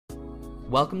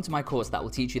Welcome to my course that will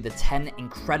teach you the 10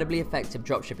 incredibly effective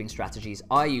dropshipping strategies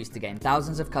I use to gain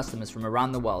thousands of customers from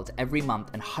around the world every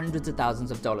month and hundreds of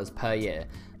thousands of dollars per year.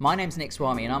 My name's Nik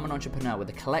Swami and I'm an entrepreneur with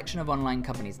a collection of online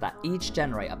companies that each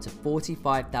generate up to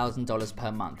 $45,000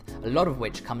 per month, a lot of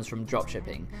which comes from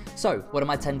dropshipping. So, what are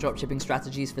my 10 dropshipping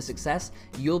strategies for success?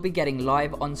 You'll be getting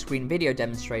live on-screen video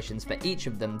demonstrations for each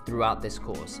of them throughout this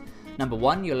course. Number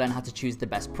 1, you'll learn how to choose the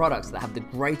best products that have the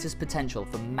greatest potential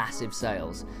for massive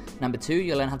sales. Number 2,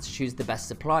 you'll learn how to choose the best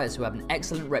suppliers who have an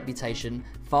excellent reputation,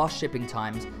 fast shipping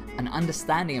times, an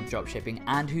understanding of dropshipping,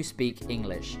 and who speak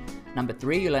English. Number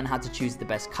 3, you'll learn how to choose the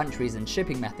best countries and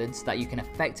shipping methods so that you can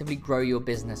effectively grow your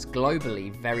business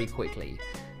globally very quickly.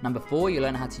 Number 4, you'll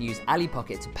learn how to use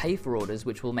AliPocket to pay for orders,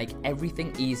 which will make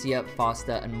everything easier,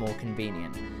 faster, and more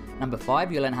convenient. Number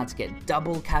 5, you'll learn how to get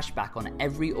double cash back on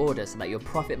every order so that your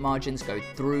profit margins go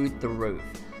through the roof.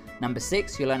 Number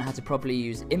 6, you'll learn how to properly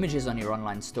use images on your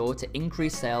online store to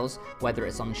increase sales, whether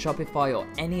it's on Shopify or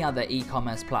any other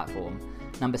e-commerce platform.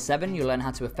 Number 7, you'll learn how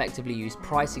to effectively use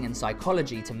pricing and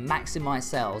psychology to maximize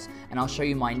sales, and I'll show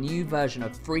you my new version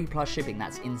of free plus shipping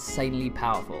that's insanely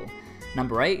powerful.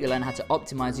 Number 8, you'll learn how to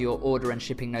optimize your order and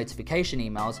shipping notification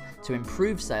emails to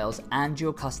improve sales and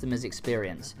your customers'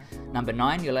 experience. Number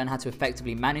 9, you'll learn how to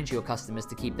effectively manage your customers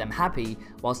to keep them happy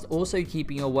whilst also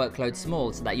keeping your workload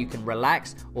small so that you can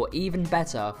relax or even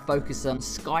better, focus on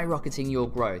skyrocketing your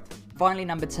growth. Finally,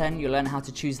 number 10, you'll learn how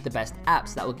to choose the best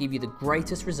apps that will give you the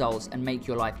greatest results and make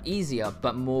your life easier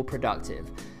but more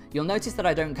productive. You'll notice that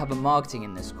I don't cover marketing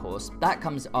in this course. That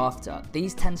comes after.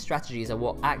 These 10 strategies are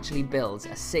what actually builds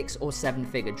a 6 or 7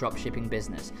 figure dropshipping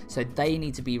business, so they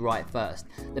need to be right first.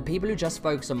 The people who just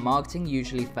focus on marketing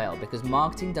usually fail because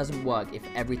marketing doesn't work if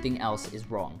everything else is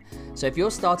wrong. So if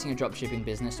you're starting a dropshipping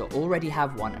business or already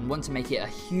have one and want to make it a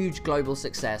huge global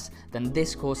success, then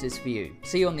this course is for you.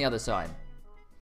 See you on the other side.